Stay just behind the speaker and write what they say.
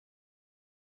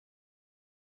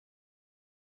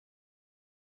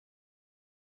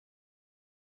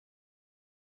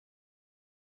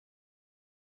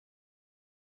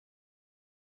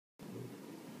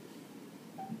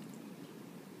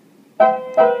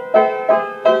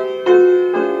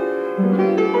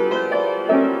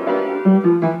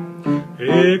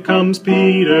Here comes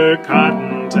Peter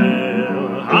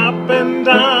Cottontail, hopping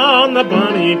down the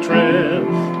bunny trail.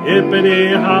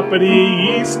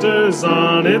 Hippity-hoppity, Easter's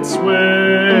on its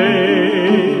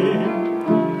way,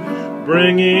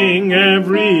 bringing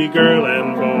every girl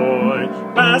and boy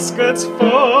baskets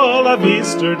full of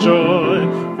Easter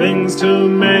joy, things to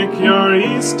make your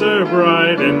Easter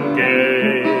bright and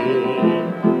gay.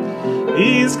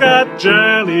 He's got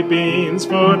jelly beans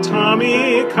for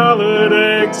Tommy, colored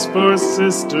eggs for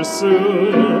Sister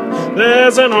Sue.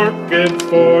 There's an orchid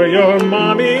for your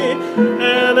mommy,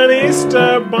 and an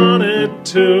Easter bonnet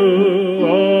too.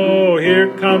 Oh,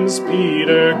 here comes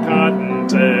Peter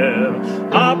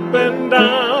Cottontail, hopping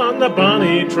down the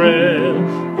bunny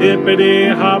trail.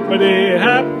 Hippity-hoppity,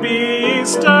 happy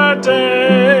Easter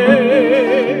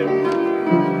day.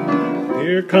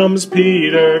 Here comes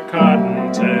Peter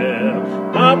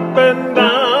Cottontail, hopping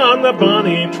down the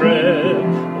bunny trail.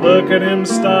 Look at him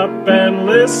stop and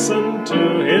listen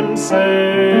to him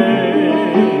say,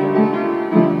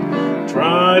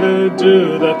 try to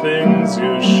do the things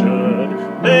you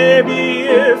should. Maybe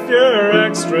if you're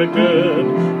extra good,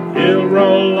 he'll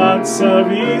roll lots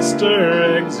of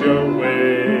Easter eggs your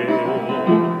way.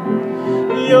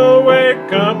 You'll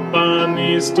wake up on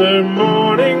Easter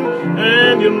morning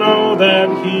and you'll know that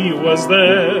he was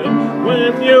there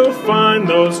when you find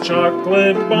those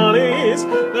chocolate bunnies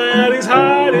that he's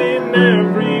hiding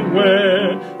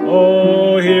everywhere.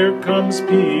 Oh, here comes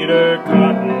Peter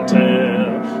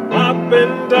Cottontail,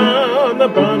 hopping down the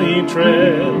bunny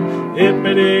trail.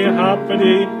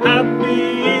 Hippity-hoppity,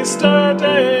 happy Easter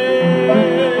day.